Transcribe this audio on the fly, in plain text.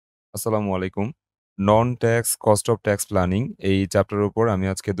আসসালামু আলাইকুম। নন tax cost of tax planning এই চ্যাপ্টারের উপর আমি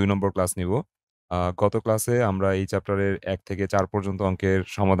আজকে ২ নম্বর ক্লাস নিবো। গত ক্লাসে আমরা এই চ্যাপ্টারের ১ থেকে ৪ পর্যন্ত অঙ্কের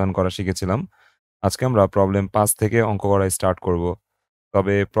সমাধান করা শিখেছিলাম। আজকে আমরা প্রবলেম ৫ থেকে অঙ্ক করা স্টার্ট করব।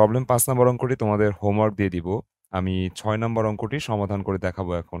 তবে প্রবলেম ৫ নাম্বার অঙ্কটি তোমাদের হোমওয়ার্ক দিয়ে দিব। আমি ৬ নাম্বার অঙ্কটি সমাধান করে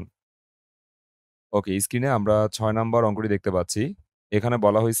দেখাবো এখন। ওকে, স্ক্রিনে আমরা ৬ নাম্বার অঙ্কটি দেখতে পাচ্ছি। এখানে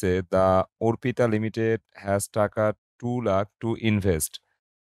বলা হইছে, "দ্য অর্পিতা লিমিটেড হ্যাজ টাকা ২,০০,০০০ টু ইনভেস্ট।"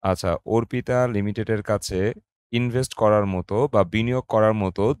 আচ্ছা, অর্পিতা লিমিটেডের কাছে ইনভেস্ট করার মতো বা বিনিয়োগ করার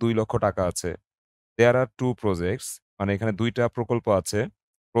মতো ৳২,০০,০০০ আছে। দেয়ার আর 2 প্রজেক্টস, মানে এখানে ২ টা প্রকল্প আছে।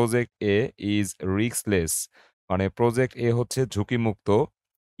 প্রজেক্ট এ ইজ রিস্কলেস, মানে প্রজেক্ট এ হচ্ছে ঝুঁকিমুক্ত।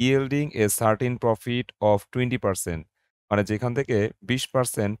 Yielding a certain profit of 20%, মানে যেখান থেকে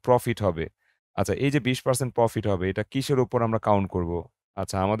 20% প্রফিট হবে। আচ্ছা, এই যে 20% প্রফিট হবে এটা কিসের উপর আমরা কাউন্ট করব?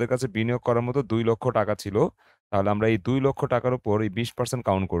 আচ্ছা, আমাদের কাছে বিনিয়োগ করার মতো ৳২,০০,০০০ ছিল। তাহলে আমরা এই ৳২,০০,০০০ উপর এই 20%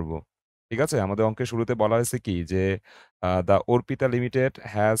 কাউন্ট করব। ঠিক আছে? আমাদের অঙ্কের শুরুতে বলা হয়েছে কি যে দ্য অর্পিতা লিমিটেড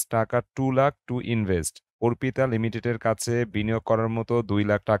হ্যাজ টাকা 2,০০,০০০ টু ইনভেস্ট। অর্পিতা লিমিটেডের কাছে বিনিয়োগ করার মতো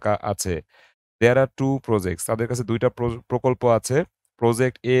 ৳২,০০,০০০ আছে। দেয়ার আর 2 প্রজেক্টস, তাদের কাছে ২ টা প্রকল্প আছে।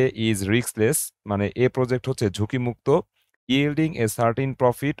 প্রজেক্ট এ ইজ রিস্কলেস, মানে এ প্রজেক্ট হচ্ছে ঝুঁকিমুক্ত। Yielding a certain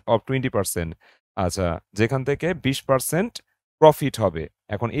profit of 20%, আচ্ছা, যেখান থেকে 20% প্রফিট হবে।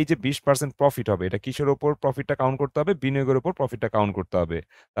 এখন এই যে 20% প্রফিট হবে এটা কিসের উপর প্রফিটটা কাউন্ট করতে হবে? বিনিয়োগের উপর প্রফিটটা কাউন্ট করতে হবে।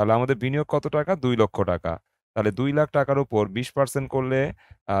 তাহলে আমাদের বিনিয়োগ কত টাকা? ৳২,০০,০০০। তাহলে ৳২,০০,০০০ উপর 20% করলে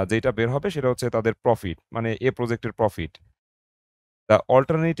যেটা বের হবে সেটা হচ্ছে তাদের প্রফিট, মানে এ প্রজেক্টের profit. The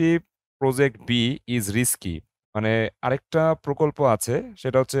alternative project B is risky, মানে আরেকটা প্রকল্প আছে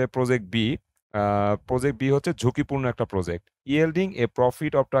সেটা হচ্ছে প্রজেক্ট বি। প্রজেক্ট বি হচ্ছে ঝুঁকিপূর্ণ একটা project. Yielding A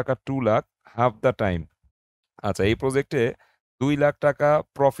profit of টাকা 2,০০,০০০ হাফ দ্য টাইম। আচ্ছা, এই প্রজেক্টে ৳২,০০,০০০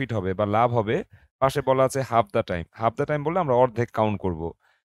 প্রফিট হবে বা লাভ হবে। পাশে বলা আছে half the time. Half the time বললে আমরা অর্ধেক কাউন্ট করব।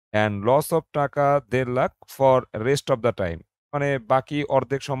 অ্যান্ড লস অফ টাকা ১,৫০,০০০ for rest of the time, মানে বাকি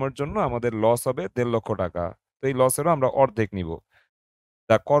অর্ধেক সময়ের জন্য আমাদের লস হবে ৳১,৫০,০০০। তো এই লসেরও আমরা অর্ধেক নিব।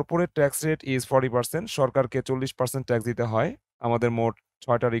 The corporate tax rate is 40%, সরকারকে 40% ট্যাক্স দিতে হয়। আমাদের মোট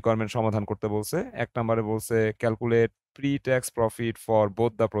 ৬ টা রিকোয়ারমেন্ট সমাধান করতে বলছে। ১ নাম্বারে বলছে calculate pre-tax profit for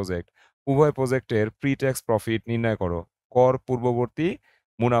both the project. উভয় প্রজেক্টের প্রি-ট্যাক্স প্রফিট নির্ণয় করো। কর পূর্ববর্তী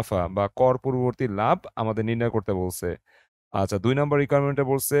মুনাফা বা কর পূর্ববর্তী লাভ আমাদের নির্ণয় করতে বলছে। আচ্ছা, ২ নম্বর রিকোয়ারমেন্টে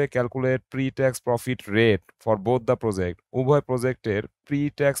বলছে calculate pre-tax profit rate for both the project. উভয় প্রজেক্টের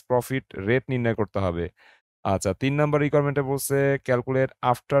প্রি-ট্যাক্স প্রফিট রেট নির্ণয় করতে হবে। আচ্ছা, ৩ নাম্বার রিকোয়ারমেন্টে বলছে calculate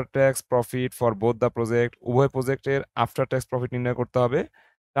after tax profit for both the project. উভয় প্রজেক্টের আফটার ট্যাক্স প্রফিট নির্ণয় করতে হবে।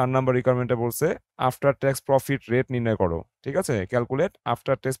 ৪ নাম্বার রিকোয়ারমেন্টে বলছে আফটার ট্যাক্স প্রফিট রেট নির্ণয় করো। ঠিক আছে? Calculate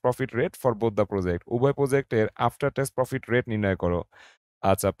after tax profit rate for both the project. উভয় প্রজেক্টের আফটার ট্যাক্স প্রফিট রেট নির্ণয় করো।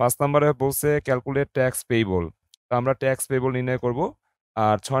 আচ্ছা, ৫ নাম্বারে বলছে ক্যালকুলেট ট্যাক্স পেয়েবল। তো আমরা ট্যাক্স পেয়েবল নির্ণয় করব।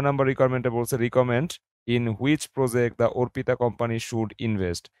 আর ৬ নাম্বার রিকোয়ারমেন্টে বলছে recommend in which project the Arpita company should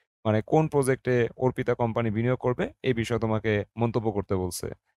invest, মানে কোন প্রজেক্টে অর্পিতা কোম্পানি বিনিয়োগ করবে এই বিষয়ে তোমাকে মন্তব্য করতে বলছে।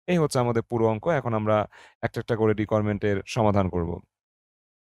 এই হচ্ছে আমাদের পুরো অঙ্ক। এখন আমরা একটা করে রিকোয়ারমেন্টের সমাধান করব।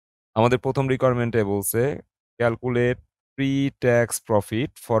 আমাদের ১ম রিকোয়ারমেন্টে বলছে calculate pre-tax profit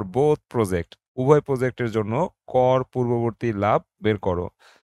for both project. উভয় প্রজেক্টের জন্য কর পূর্ববর্তী লাভ বের করো।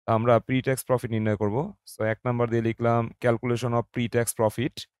 আমরা প্রি-ট্যাক্স প্রফিট নির্ণয় করব। সো ১ নাম্বার দিয়ে লিখলাম ক্যালকুলেশন অফ প্রি-ট্যাক্স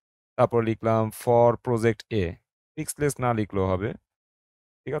প্রফিট। তারপর লিখলাম ফর প্রজেক্ট এ। রিস্কলেস না লিখলেও হবে।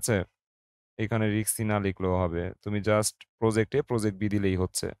 ঠিক আছে? এখানে রিস্কি না লিখলেও হবে। তুমি জাস্ট প্রজেক্ট এ, প্রজেক্ট বি দিলেই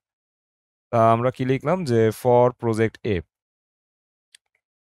হচ্ছে। তা আমরা কি লিখলাম যে ফর প্রজেক্ট এ।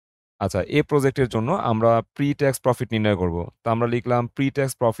 আচ্ছা, এ প্রজেক্টের জন্য আমরা প্রি-ট্যাক্স প্রফিট নির্ণয় করব। তো আমরা লিখলাম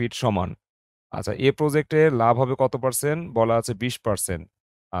প্রি-ট্যাক্স প্রফিট সমান। আচ্ছা, এ প্রজেক্টে লাভ হবে কত পার্সেন্ট? বলা আছে 20%।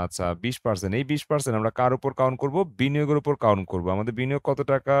 আচ্ছা, 20%, এই 20% আমরা কার উপর কাউন্ট করব? বিনিয়োগের উপর কাউন্ট করব। আমাদের বিনিয়োগ কত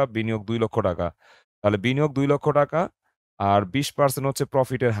টাকা? বিনিয়োগ ৳২,০০,০০০। তাহলে বিনিয়োগ ৳২,০০,০০০ আর 20% হচ্ছে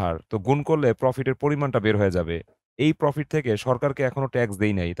প্রফিটের হার। তো গুণ করলে প্রফিটের পরিমাণটা বের হয়ে যাবে। এই প্রফিট থেকে সরকারকে এখনো ট্যাক্স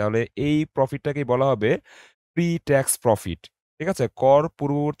দেই নাই। তাহলে এই প্রফিটটাকেই বলা হবে প্রি-ট্যাক্স প্রফিট। ঠিক আছে? কর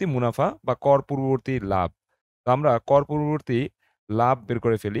পূর্ববর্তী মুনাফা বা কর পূর্ববর্তী লাভ। তো আমরা কর পূর্ববর্তী লাভ বের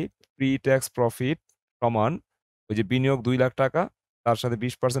করে ফেলি। প্রি-ট্যাক্স প্রফিট সমান ওই যে বিনিয়োগ ৳২,০০,০০০, তার সাথে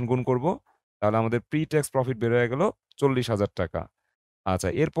 20% গুণ করব। তাহলে আমাদের প্রি-ট্যাক্স প্রফিট বের হয়ে গেল ৳৪০,০০০। আচ্ছা,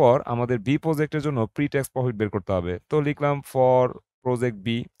 এরপর আমাদের বি প্রজেক্টের জন্য প্রি-ট্যাক্স প্রফিট বের করতে হবে। তো লিখলাম ফর প্রজেক্ট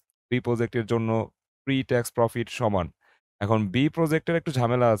বি। বি প্রজেক্টের জন্য প্রি-ট্যাক্স প্রফিট সমান। এখন বি প্রজেক্টের একটু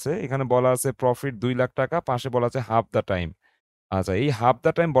ঝামেলা আছে। এখানে বলা আছে প্রফিট ৳২,০০,০০০, পাশে বলা আছে হাফ দ্যা টাইম। আচ্ছা, এই হাফ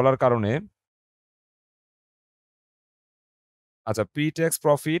দ্যা টাইম বলার কারণে আচ্ছা, প্রি-ট্যাক্স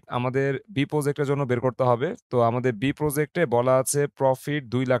প্রফিট আমাদের বি প্রজেক্টের জন্য বের করতে হবে। তো আমাদের বি প্রজেক্টে বলা আছে প্রফিট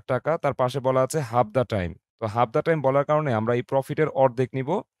 ৳২,০০,০০০, তার পাশে বলা আছে হাফ দ্যা টাইম। তো হাফ দ্যা টাইম বলার কারণে আমরা এই প্রফিটের অর্ধেক নিব।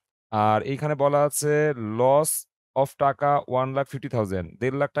 আর এইখানে বলা আছে লস অফ টাকা 1,50,000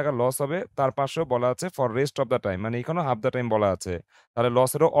 ৳১,৫০,০০০ লস হবে। তার পাশেও বলা আছে for rest of the time মানে এখানেও হাফ দ্যা টাইম বলা আছে। তাহলে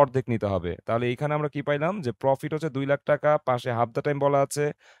লসেরও অর্ধেক নিতে হবে। তাহলে এইখানে আমরা কি পাইলাম যে প্রফিট হচ্ছে ৳২,০০,০০০ পাশে হাফ দ্যা টাইম বলা আছে।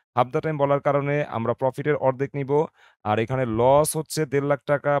 হাফ দ্যা টাইম বলার কারণে আমরা প্রফিটের অর্ধেক নিবো। আর এখানে লস হচ্ছে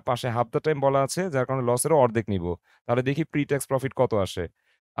 ৳১,৫০,০০০ পাশে হাফ দ্যা টাইম বলা আছে যার কারণে লসেরও অর্ধেক নিবো। তাহলে দেখি প্রি ট্যাক্স প্রফিট কত আসে।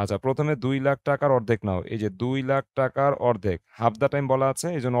 আচ্ছা ১ম এ ৳২,০০,০০০ র অর্ধেক নাও। এই যে ৳২,০০,০০০ র অর্ধেক। হাফ দ্যা টাইম বলা আছে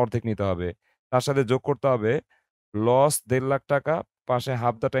এজন্য অর্ধেক নিতে হবে। তার সাথে যোগ করতে হবে লস ৳১,৫০,০০০ পাশে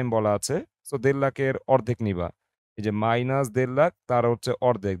হাফ দ্যা টাইম বলা আছে। সো ৳১,৫০,০০০ এর অর্ধেক নিবা। এই যে মাইনাস ৳১,৫০,০০০ তার হচ্ছে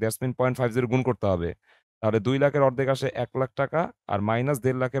অর্ধেক। দ্যাটস মিন ০.৫০ গুণ করতে হবে। তাহলে ৳২,০০,০০০ এর অর্ধেক আসে ৳১,০০,০০০ আর মাইনাস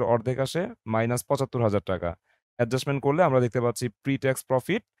 ৳১,৫০,০০০ এর অর্ধেক আসে মাইনাস ৳৭৫,০০০। অ্যাডজাস্টমেন্ট করলে আমরা দেখতে পাচ্ছি প্রি ট্যাক্স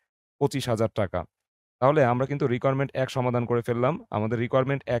প্রফিট ৳২৫,০০০। তাহলে আমরা কিন্তু রিকোয়ারমেন্ট ১ সমাধান করে ফেললাম। আমাদের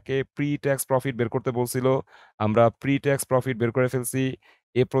রিকোয়ারমেন্ট ১ এ প্রি ট্যাক্স প্রফিট বের করতে বলছিল। আমরা প্রি ট্যাক্স প্রফিট বের করে ফেলছি।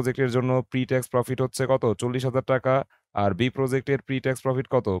 এ প্রজেক্টের জন্য প্রি ট্যাক্স প্রফিট হচ্ছে কত? ৳৪০,০০০ আর বি প্রজেক্টের প্রি ট্যাক্স প্রফিট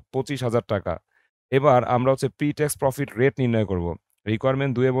কত? ৳২৫,০০০। এবার আমরা হচ্ছে প্রি ট্যাক্স প্রফিট রেট নির্ণয় করব।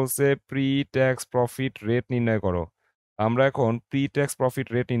 রিকোয়ারমেন্ট ২ এ বলছে প্রি ট্যাক্স প্রফিট রেট নির্ণয় করো। আমরা এখন প্রি ট্যাক্স প্রফিট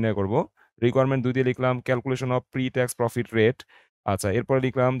রেট নির্ণয় করব। রিকোয়ারমেন্ট ২ দিয়ে লিখলাম calculation of pre tax profit rate. আচ্ছা এরপরে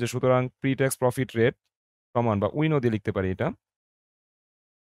লিখলাম যে সুতরাং প্রি ট্যাক্স প্রফিট রেট সমান বা উইনো দিয়ে লিখতে পারি এটা।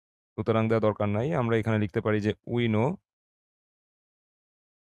 সুতরাং দেওয়া দরকার নাই। আমরা এখানে লিখতে পারি যে উইনো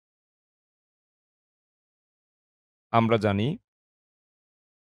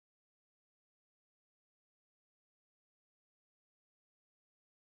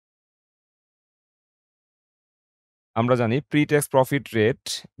আমরা জানি প্রি ট্যাক্স প্রফিট রেট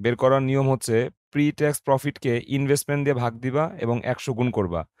বের করার নিয়ম হচ্ছে প্রি ট্যাক্স প্রফিটকে ইনভেস্টমেন্ট দিয়ে ভাগ দিবা এবং ১০০ গুণ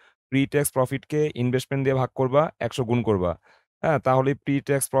করবা। প্রি ট্যাক্স প্রফিটকে ইনভেস্টমেন্ট দিয়ে ভাগ করবা, ১০০ গুণ করবা। হ্যাঁ? তাহলেই প্রি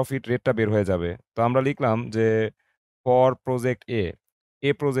ট্যাক্স প্রফিট রেটটা বের হয়ে যাবে। তো আমরা লিখলাম যে ফর প্রজেক্ট এ,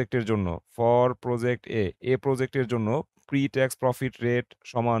 এ প্রজেক্টের জন্য ফর প্রজেক্ট এ, এ প্রজেক্টের জন্য প্রি ট্যাক্স প্রফিট রেট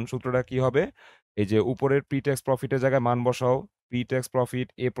সমান সূত্রটা কি হবে? এই যে উপরের প্রি ট্যাক্স প্রফিটের জায়গায় মান বসাও। প্রি ট্যাক্স প্রফিট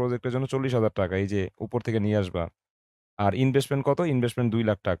এ প্রজেক্টের জন্য ৳৪০,০০০ এই যে উপর থেকে নিয়ে আসবা। আর ইনভেস্টমেন্ট কত? ইনভেস্টমেন্ট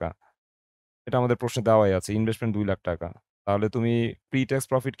 ৳২,০০,০০০। এটা আমাদের প্রশ্নে দেওয়াই আছে। ইনভেস্টমেন্ট ৳২,০০,০০০। তাহলে তুমি প্রি ট্যাক্স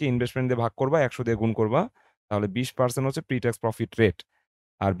প্রফিটকে ইনভেস্টমেন্ট দিয়ে ভাগ করবা, ১০০ দিয়ে গুণ করবা। তাহলে ২০% হচ্ছে প্রি ট্যাক্স প্রফিট রেট।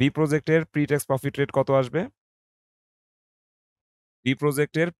 আর বি প্রজেক্টের প্রি ট্যাক্স প্রফিট রেট কত আসবে? বি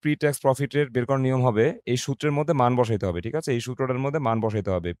প্রজেক্টের প্রি ট্যাক্স প্রফিট রেট বের করার নিয়ম হবে এই সূত্রের মধ্যে মান বসাইতে হবে। ঠিক আছে? এই সূত্রটার মধ্যে মান বসাইতে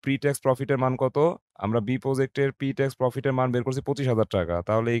হবে। প্রি ট্যাক্স প্রফিটের মান কত? আমরা বি প্রজেক্টের প্রি ট্যাক্স প্রফিটের মান বের করছি ৳২৫,০০০।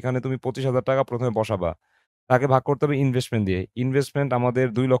 তাহলে এইখানে তুমি ৳২৫,০০০ ১ম এ বসাবা। তাকে ভাগ করতে হবে ইনভেস্টমেন্ট দিয়ে। ইনভেস্টমেন্ট আমাদের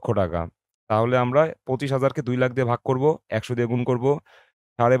 ৳২,০০,০০০। তাহলে আমরা ২৫,০০০ কে ২,০০,০০০ দিয়ে ভাগ করব, ১০০ দিয়ে গুণ করব।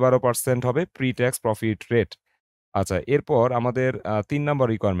 ১২.৫% হবে প্রি ট্যাক্স প্রফিট রেট। আচ্ছা এরপর আমাদের ৩ নাম্বার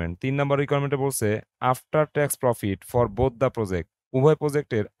রিকোয়ারমেন্ট। ৩ নাম্বার রিকোয়ারমেন্টে বলছে after tax profit for both the project. উভয়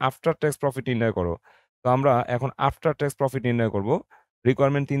প্রজেক্টের আফটার ট্যাক্স প্রফিট নির্ণয় করো। তো আমরা এখন আফটার ট্যাক্স প্রফিট নির্ণয় করব।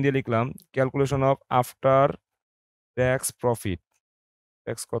 রিকোয়ারমেন্ট ৩ দিয়ে লিখলাম calculation of after tax profit.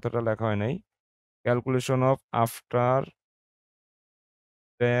 Tax কথাটা লেখা হয় নাই। Calculation of after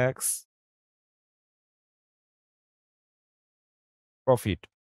tax profit.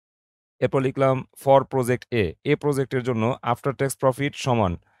 এরপর লিখলাম ফর প্রজেক্ট এ। এ প্রজেক্টের জন্য আফটার ট্যাক্স প্রফিট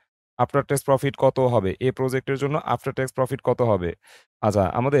সমান আফটার ট্যাক্স প্রফিট কত হবে? এ প্রজেক্টের জন্য আফটার ট্যাক্স প্রফিট কত হবে? আচ্ছা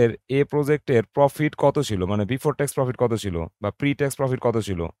আমাদের এ প্রজেক্টের প্রফিট কত ছিল? মানে বিফোর ট্যাক্স প্রফিট কত ছিল? বা প্রি ট্যাক্স প্রফিট কত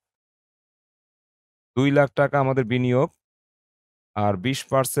ছিল? ৳২,০০,০০০ আমাদের বিনিয়োগ আর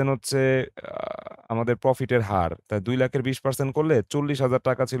 ২০% হচ্ছে আ আমাদের প্রফিটের হার। তাই ২,০০,০০০ এর ২০% করলে ৳৪০,০০০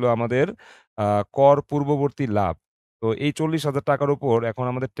 ছিল আমাদের আ কর পূর্ববর্তী লাভ। তো এই ৳৪০,০০০ র উপর এখন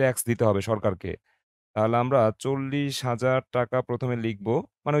আমাদের ট্যাক্স দিতে হবে সরকারকে। তাহলে আমরা ৳৪০,০০০ ১ম এ লিখব।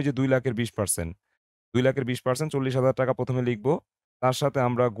 মানে ওই যে ২,০০,০০০ এর ২০%। ২,০০,০০০ এর ২০% ৳৪০,০০০ ১ম এ লিখব। তার সাথে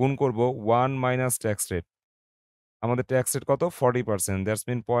আমরা গুণ করব 1 মাইনাস ট্যাক্স রেট। আমাদের ট্যাক্স রেট কত? 40% দ্যাটস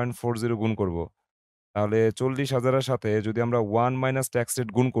মিন 0.40 গুণ করব। তাহলে ৪০,০০০ এর সাথে যদি আমরা 1 মাইনাস ট্যাক্স রেট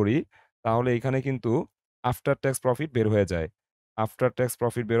গুণ করি, তাহলে এখানে কিন্তু আফটার ট্যাক্স প্রফিট বের হয়ে যায়। আফটার ট্যাক্স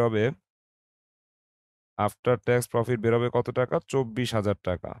প্রফিট বের হবে কত টাকা?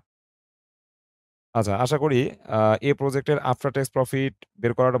 ৳২৪,০০০। আচ্ছা, আশা করি আ A প্রজেক্টের আফটার ট্যাক্স প্রফিট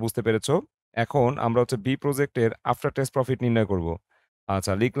বের করাটা বুঝতে পেরেছ। এখন আমরা হচ্ছে B প্রজেক্টের আফটার ট্যাক্স প্রফিট নির্ণয় করব।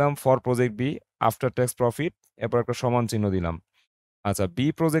 আচ্ছা, লিখলাম for project B after tax profit এরপর একটা সমান চিহ্ন দিলাম। আচ্ছা, B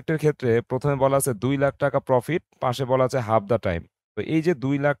প্রজেক্টের ক্ষেত্রে ১ম এ বলা আছে ৳২,০০,০০০ প্রফিট, পাশে বলা আছে হাফ দ্যা টাইম। তো এই যে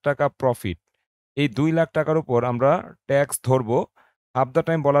 ৳২,০০,০০০ প্রফিট, এই ৳২,০০,০০০ র উপর আমরা ট্যাক্স ধরবো। হাফ দ্যা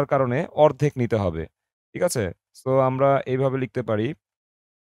টাইম বলার কারণে অর্ধেক নিতে হবে। ঠিক আছে? সো আমরা এইভাবে লিখতে পারি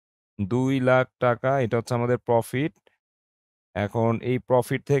 ৳২,০০,০০০ এটা হচ্ছে আমাদের প্রফিট। এখন এই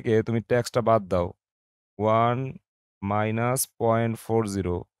প্রফিট থেকে তুমি ট্যাক্সটা বাদ দাও। 1 মাইনাস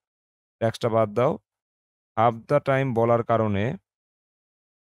 0.40 ট্যাক্সটা বাদ দাও। হাফ দ্যা টাইম বলার কারণে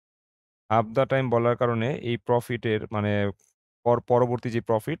হাফ দ্যা টাইম বলার কারণে এই প্রফিটের মানে পরবর্তী যে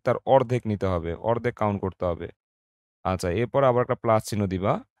প্রফিট তার অর্ধেক নিতে হবে। অর্ধেক কাউন্ট করতে হবে। আচ্ছা, এরপর আবার একটা প্লাস চিহ্ন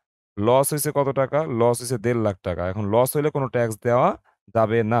দিবা। লস হইছে কত টাকা? লস হইছে ৳১.৫ লাখ। এখন লস হইলে কোন ট্যাক্স দেওয়া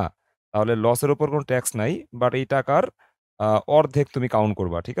যাবে না। তাহলে লসের উপর কোন ট্যাক্স নাই। বাট এই টাকার আ অর্ধেক তুমি কাউন্ট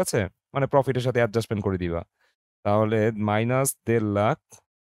করবা। ঠিক আছে? মানে প্রফিটের সাথে অ্যাডজাস্টমেন্ট করে দিবা। তাহলে -১.৫ লাখ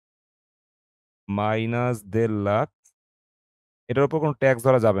 -১.৫ লাখ এটার উপর কোন ট্যাক্স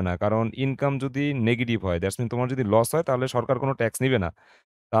ধরা যাবে না। কারণ ইনকাম যদি নেগেটিভ হয়, দ্যাটস মিন তোমার যদি লস হয় তাহলে সরকার কোন ট্যাক্স নিবে না।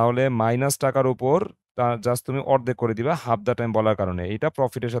 তাহলে মাইনাস টাকার উপর জাস্ট তুমি অর্ধেক করে দিবা হাফ দ্যা টাইম বলার কারণে। এটা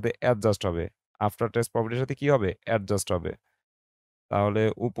প্রফিটের সাথে অ্যাডজাস্ট হবে। আফটার ট্যাক্স প্রফিটের সাথে কি হবে? অ্যাডজাস্ট হবে। তাহলে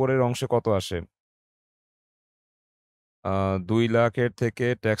উপরের অংশে কত আসে? আ ২,০০,০০০ এর থেকে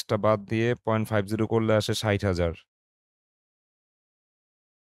ট্যাক্সটা বাদ দিয়ে 0.50 করলে আসে ৬০,০০০।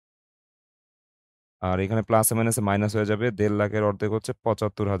 আর এখানে প্লাসে মাইনাসে মাইনাস হয়ে যাবে। ১.৫ লাখ এর অর্ধেক হচ্ছে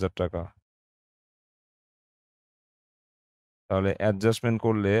 ৳৭৫,০০০। তাহলে অ্যাডজাস্টমেন্ট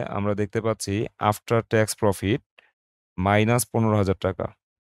করলে আমরা দেখতে পাচ্ছি after tax profit -৳১৫,০০০।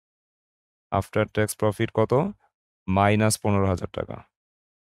 After tax profit কত? -৳15,০০০।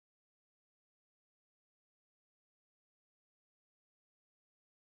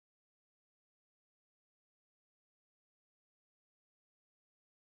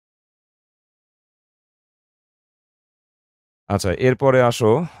 আচ্ছা, এরপরে আসো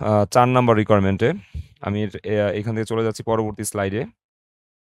 ৪ নাম্বার রিকোয়ারমেন্টে। আমি এখান থেকে চলে যাচ্ছি পরবর্তী স্লাইডে।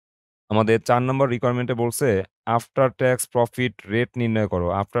 আমাদের ৪ নাম্বার রিকোয়ারমেন্টে বলছে, আফটার ট্যাক্স প্রফিট রেট নির্ণয় করো।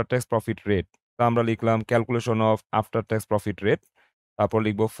 After tax profit rate. তো আমরা লিখলাম calculation of after tax profit rate. তারপর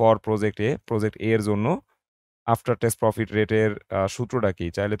লিখব ফর প্রজেক্ট এ। প্রজেক্ট এ এর জন্য আফটার ট্যাক্স প্রফিট রেটের সূত্রটা কি?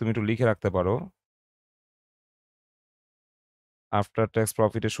 চাইলে তুমি একটু লিখে রাখতে পারো। আফটার ট্যাক্স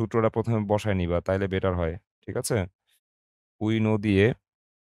প্রফিট এর সূত্রটা ১ম এ বসায় নিবা। তাইলে বেটার হয়। ঠিক আছে? উইনো দিয়ে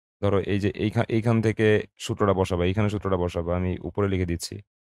ধরো এই যে এইখান থেকে সূত্রটা বসাবা। এইখানে সূত্রটা বসাবা। আমি উপরে লিখে দিচ্ছি।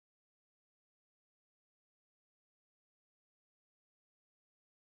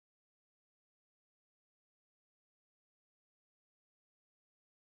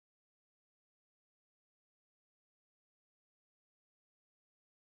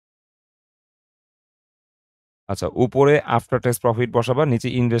 আচ্ছা, উপরে আফটার ট্যাক্স প্রফিট বসাবা, নিচে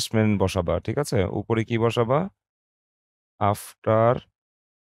ইনভেস্টমেন্ট বসাবা। ঠিক আছে? উপরে কি বসাবা? After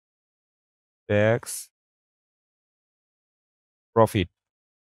tax profit.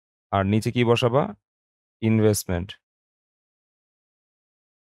 আর নিচে কি বসাবা? ইনভেস্টমেন্ট।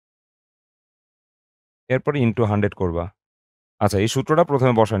 এরপরে ইনটু 100 করবা। আচ্ছা, এই সূত্রটা ১ম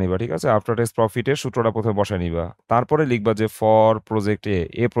এ বসায় নিবা। ঠিক আছে? আফটার ট্যাক্স প্রফিট এর সূত্রটা ১ম এ বসায় নিবা। তারপরে লিখবা যে ফর প্রজেক্ট এ,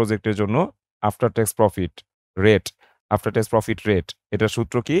 এ প্রজেক্টের জন্য after tax profit rate, after tax profit rate. এটার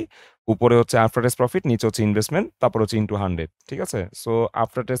সূত্র কি? উপরে হচ্ছে আফটার ট্যাক্স প্রফিট, নিচে হচ্ছে ইনভেস্টমেন্ট, তারপর হচ্ছে ইনটু 100। ঠিক আছে? সো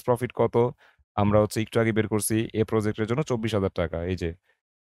আফটার ট্যাক্স প্রফিট কত? আমরা হচ্ছে একটু আগে বের করছি এ প্রজেক্টের জন্য ৳২৪,০০০। এই যে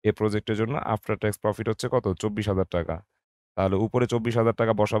এ প্রজেক্টের জন্য আফটার ট্যাক্স প্রফিট হচ্ছে কত? ৳২৪,০০০। তাহলে উপরে ৳২৪,০০০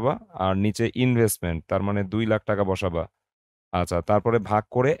 বসাবা আর নিচে ইনভেস্টমেন্ট তার মানে ৳২,০০,০০০ বসাবা। আচ্ছা, তারপরে ভাগ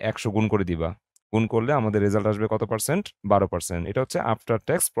করে ১০০ গুণ করে দিবা। গুণ করলে আমাদের রেজাল্ট আসবে কত পার্সেন্ট? ১২%। এটা হচ্ছে আফটার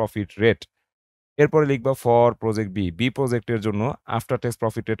ট্যাক্স প্রফিট রেট। এরপরে লিখবা ফর প্রজেক্ট বি। বি প্রজেক্টের জন্য আফটার ট্যাক্স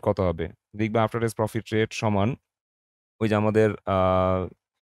প্রফিট রেট কত হবে? লিখবা আফটার ট্যাক্স প্রফিট রেট সমান ওই যে আমাদের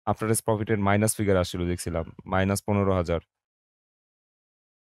আফটার ট্যাক্স প্রফিট এর মাইনাস ফিগার আসছিল দেখছিলাম। -15,০০০।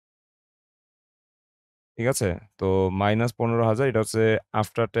 ঠিক আছে? তো -15,০০০ এটা হচ্ছে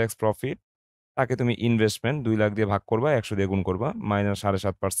আফটার ট্যাক্স প্রফিট। তাকে তুমি ইনভেস্টমেন্ট ২,০০,০০০ দিয়ে ভাগ করবা, ১০০ দিয়ে গুণ করবা।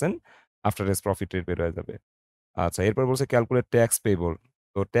 -৭.৫% আফটার ট্যাক্স প্রফিট রেট বের হয়ে যাবে। আচ্ছা, এরপর বলছে ক্যালকুলেট ট্যাক্স পেয়েবল।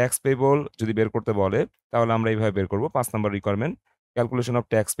 তো ট্যাক্স পেয়েবল যদি বের করতে বলে, তাহলে আমরা এইভাবে বের করব। ৫ number requirement calculation of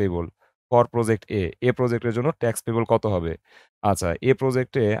tax payable for project এ। এ প্রজেক্টের জন্য ট্যাক্স পেয়েবল কত হবে? আচ্ছা, এ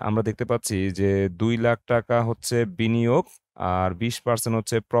প্রজেক্টে আমরা দেখতে পাচ্ছি যে ৳২,০০,০০০ হচ্ছে বিনিয়োগ আর ২০%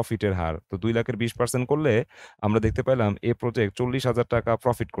 হচ্ছে প্রফিটের হার। তো ২,০০,০০০ এর ২০% করলে আমরা দেখতে পেলাম এ প্রজেক্ট ৳৪০,০০০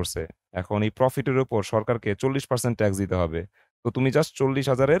 প্রফিট করছে। এখন এই প্রফিটের উপর সরকারকে ৪০% ট্যাক্স দিতে হবে। তো তুমি জাস্ট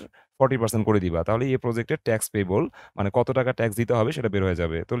 ৪০,০০০ এর 40% করে দিবা। তাহলে এই প্রজেক্টের ট্যাক্স পেয়েবল মানে কত টাকা ট্যাক্স দিতে হবে সেটা বের হয়ে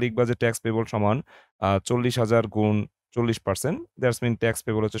যাবে। তো লিখবা যে ট্যাক্স পেয়েবল সমান ৪০,০০০ গুণ ৪০% দ্যাটস মিন ট্যাক্স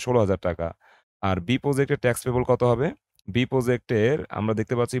পেয়েবল হচ্ছে ৳১৬,০০০। আর বি প্রজেক্টের ট্যাক্স পেয়েবল কত হবে? বি প্রজেক্টের আমরা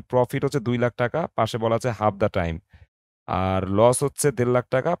দেখতে পাচ্ছি প্রফিট হচ্ছে ৳২,০০,০০০ পাশে বলা আছে half the time. R loss হচ্ছে ৳১,৫০,০০০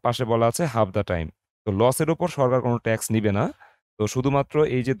 পাশে বলা আছে হাফ দ্যা টাইম। তো লসের উপর সরকার কোন ট্যাক্স নিবে না। তো শুধুমাত্র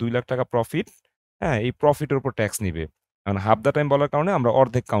এই যে ৳২,০০,০০০ প্রফিট, হ্যাঁ? এই প্রফিটের উপর ট্যাক্স নিবে। কারণ হাফ দ্যা টাইম বলার কারণে আমরা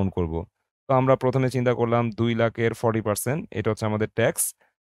অর্ধেক কাউন্ট করব। তো আমরা ১ম এ চিন্তা করলাম ২,০০,০০০ এর 40% এটা হচ্ছে আমাদের ট্যাক্স।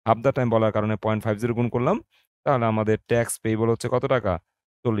 হাফ দ্যা টাইম বলার কারণে 0.50 গুণ করলাম। তাহলে আমাদের ট্যাক্স পেয়েবল হচ্ছে কত টাকা?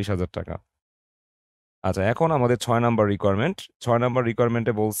 ৳৪০,০০০। আচ্ছা, এখন আমাদের ৬ নাম্বার রিকোয়ারমেন্ট। ৬ নাম্বার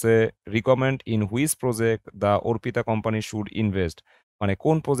রিকোয়ারমেন্টে বলছে, "recommend in which project the Arpita company should invest?" মানে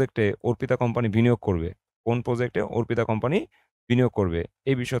কোন প্রজেক্টে অর্পিতা কোম্পানি বিনিয়োগ করবে? কোন প্রজেক্টে অর্পিতা কোম্পানি বিনিয়োগ করবে?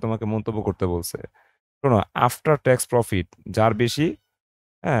 এই বিষয়ে তোমাকে মন্তব্য করতে বলছে। শোনো, আফটার ট্যাক্স প্রফিট যার বেশি,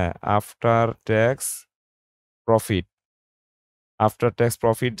 হ্যাঁ? প্রফিট আফটার ট্যাক্স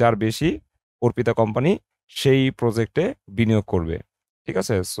প্রফিট যার বেশি, অর্পিতা কোম্পানি সেই প্রজেক্টে বিনিয়োগ করবে। ঠিক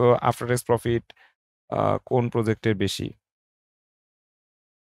আছে? সো আফটার ট্যাক্স প্রফিট কোন প্রজেক্টের বেশি?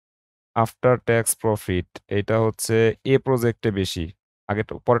 আফটার ট্যাক্স প্রফিট এটা হচ্ছে এ প্রজেক্টে বেশি।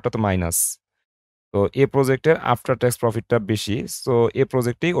 পরেরটা তো মাইনাস। তো এ প্রজেক্টের আফটার ট্যাক্স প্রফিটটা বেশি। সো এ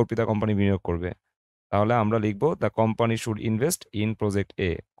প্রজেক্টেই অর্পিতা কোম্পানি বিনিয়োগ করবে। তাহলে আমরা লিখব the company should invest in project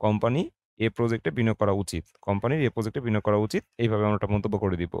A. Company এ প্রজেক্টে বিনিয়োগ করা উচিত। কোম্পানির এ প্রজেক্টে বিনিয়োগ করা উচিত। এইভাবে আমরা একটা মন্তব্য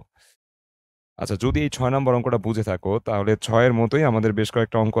করে দিব। আচ্ছা, যদি এই ৬ নম্বর অঙ্কটা বুঝে থাকো তাহলে ৬ এর মতোই আমাদের বেশ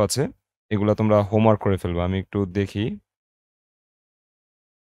কয়েকটা অঙ্ক আছে। এগুলা তোমরা হোমওয়ার্ক করে ফেলবা। আমি একটু দেখি।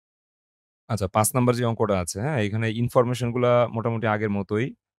 আচ্ছা, ৫ নাম্বার যে অঙ্কটা আছে, হ্যাঁ? এখানে ইনফরমেশন গুলা মোটামুটি আগের মতোই।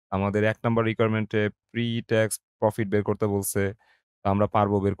 আমাদের ১ নাম্বার রিকোয়ারমেন্টে প্রি ট্যাক্স প্রফিট বের করতে বলছে। তা আমরা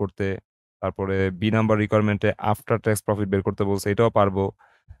পারবো বের করতে। তারপরে B number রিকোয়ারমেন্টে after tax profit বের করতে বলছে, এটাও পারবো।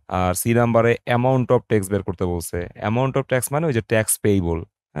 আর সি নাম্বারে অ্যামাউন্ট অফ ট্যাক্স বের করতে বলছে। অ্যামাউন্ট অফ ট্যাক্স মানে ওই যে ট্যাক্স পেয়েবল,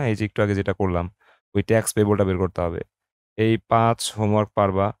 হ্যাঁ? এই যে একটু আগে যেটা করলাম, ওই ট্যাক্স পেয়েবলটা বের করতে হবে। এই ৫ হোমওয়ার্ক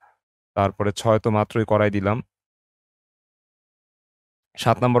পারবা। তারপরে ৬ তো মাত্রই করাই দিলাম।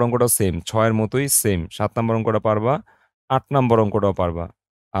 ৭ নাম্বার অঙ্কটাও সেম। ৬ এর মতোই সেম। ৭ নাম্বার অঙ্কটা পারবা। ৮ নাম্বার অঙ্কটাও পারবা।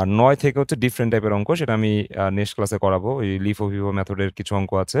 আর ৯ থেকে হচ্ছে ডিফারেন্ট টাইপের অঙ্ক। সেটা আমি নেক্সট ক্লাসে করাবো। ওই লিফো-ফিফো মেথডের কিছু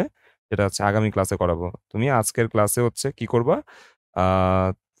অঙ্ক আছে। সেটা হচ্ছে আগামী ক্লাসে করাবো। তুমি আজকের ক্লাসে হচ্ছে কি করবা? আ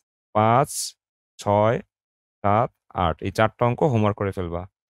 ৫, ৬, ৭, ৮ এই ৪ টা অঙ্ক হোমওয়ার্ক করে ফেলবা।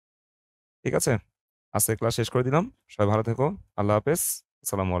 ঠিক আছে? আজকের ক্লাস শেষ করে দিলাম। সবাই ভালো থেকো। আল্লাহ হাফেজ।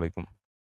 আসসালামু আলাইকুম।